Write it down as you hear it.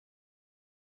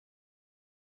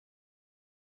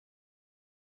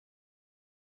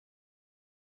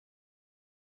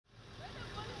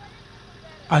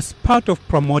As part of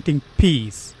promoting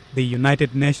peace, the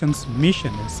United Nations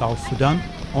Mission in South Sudan,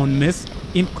 UNMISS,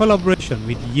 in collaboration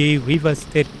with Yei River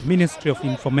State Ministry of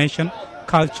Information,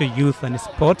 Culture, Youth and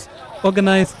Sports,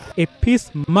 organized a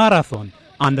peace marathon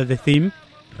under the theme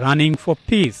Running for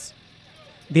Peace.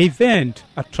 The event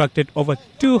attracted over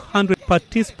 200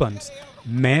 participants,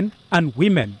 men and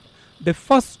women. The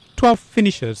first 12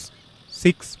 finishers,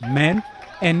 6 men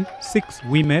and 6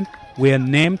 women, were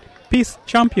named Peace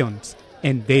Champions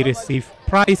and they received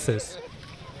prizes.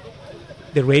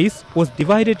 The race was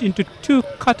divided into 2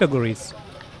 categories,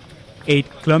 8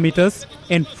 kilometers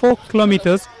and 4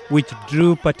 kilometers, which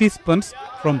drew participants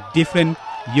from different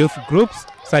youth groups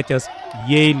such as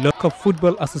Yei Local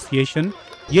Football Association,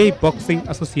 Yei Boxing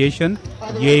Association,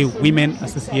 Yei Women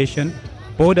Association,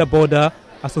 Boda Boda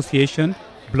Association,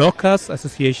 Blockers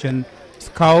Association,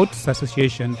 Scouts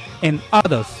Association, and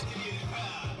others.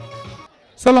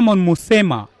 Solomon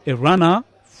Musema, a runner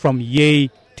from Yei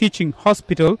Teaching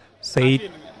Hospital, said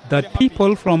that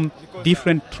people from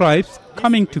different tribes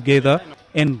coming together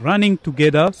and running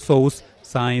together shows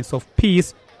signs of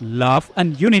peace, love,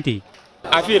 and unity.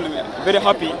 I feel very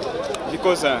happy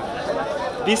because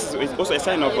this is also a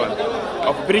sign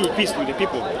of bringing peace to the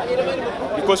people.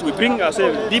 Because we bring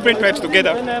ourselves, different tribes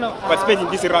together, participating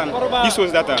in this run. This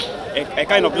was that a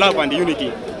kind of love and unity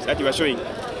that we are showing.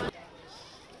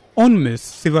 UNMISS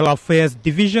Civil Affairs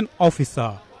Division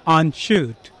Officer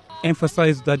Anta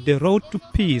emphasized that the road to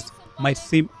peace might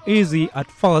seem easy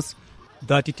at first,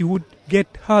 that it would get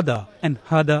harder and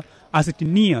harder as it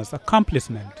nears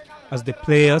accomplishment, as the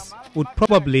players would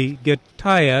probably get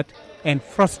tired and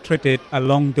frustrated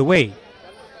along the way.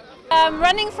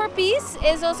 Running for peace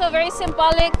is also very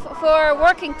symbolic for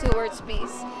working towards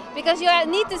peace, because you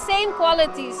need the same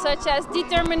qualities such as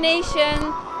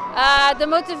determination, the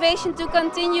motivation to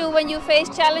continue when you face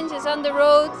challenges on the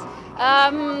road,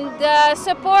 the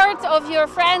support of your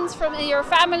friends, from your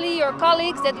family, your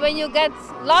colleagues, that when you get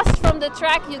lost from the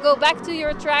track, you go back to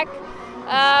your track.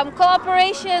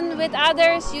 Cooperation with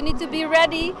others, you need to be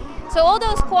ready. So all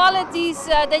those qualities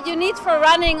that you need for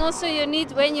running, also you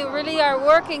need when you really are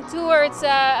working towards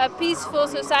a peaceful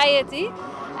society.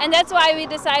 And that's why we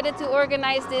decided to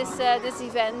organize this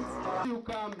event.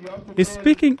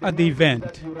 Speaking at the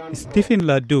event, Stephen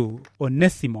Ladu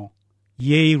Onesimo,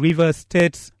 Yei River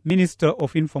State's Minister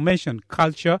of Information,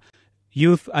 Culture,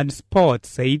 Youth and Sports,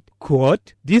 said,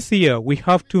 quote, "This year we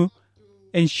have to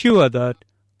ensure that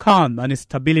calm and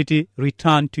stability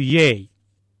return to Yei."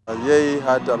 Yei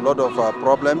had a lot of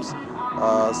problems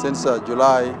since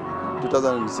July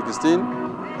 2016,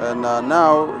 and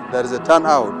now there is a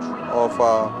turnout of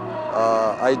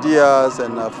ideas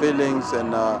and feelings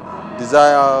and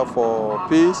desire for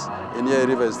peace in Yei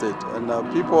River State. And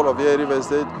people of Yei River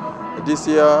State this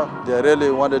year, they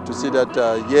really wanted to see that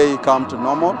Yei come to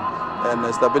normal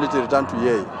and stability return to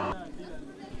Yei.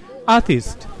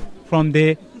 Artists from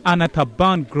the Ana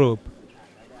Taban group,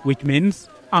 which means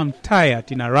 "I'm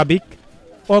tired" in Arabic,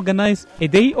 organized a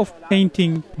day of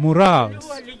painting murals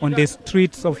on the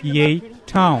streets of Yei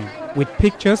town with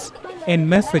pictures and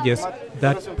messages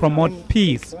that promote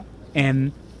peace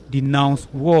and denounce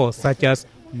war, such as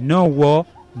 "No war,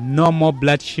 no more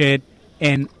bloodshed"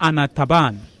 and Ana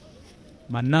Taban.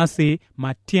 Manasi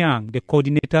Matiang, the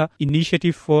coordinator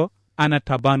initiative for Ana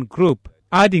Taban group,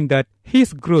 adding that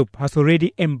his group has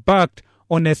already embarked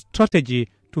on a strategy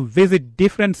to visit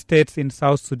different states in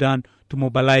South Sudan to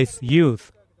mobilize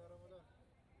youth.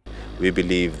 We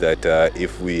believe that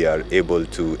if we are able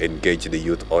to engage the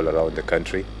youth all around the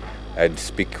country and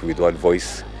speak with one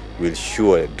voice,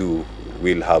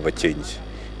 we'll have a change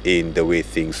in the way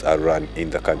things are run in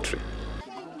the country.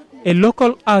 A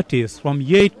local artist from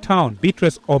Yei town,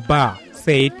 Beatrice Oba,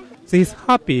 said she is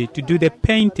happy to do the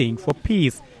painting for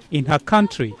peace in her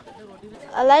country.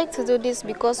 I like to do this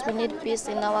because we need peace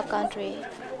in our country.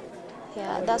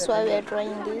 Yeah, that's why we are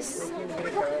drawing this.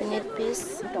 We need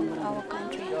peace in our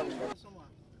country.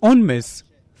 UNMISS,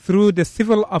 through the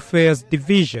Civil Affairs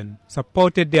Division,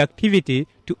 supported the activity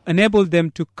to enable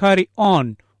them to carry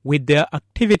on with their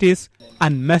activities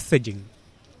and messaging.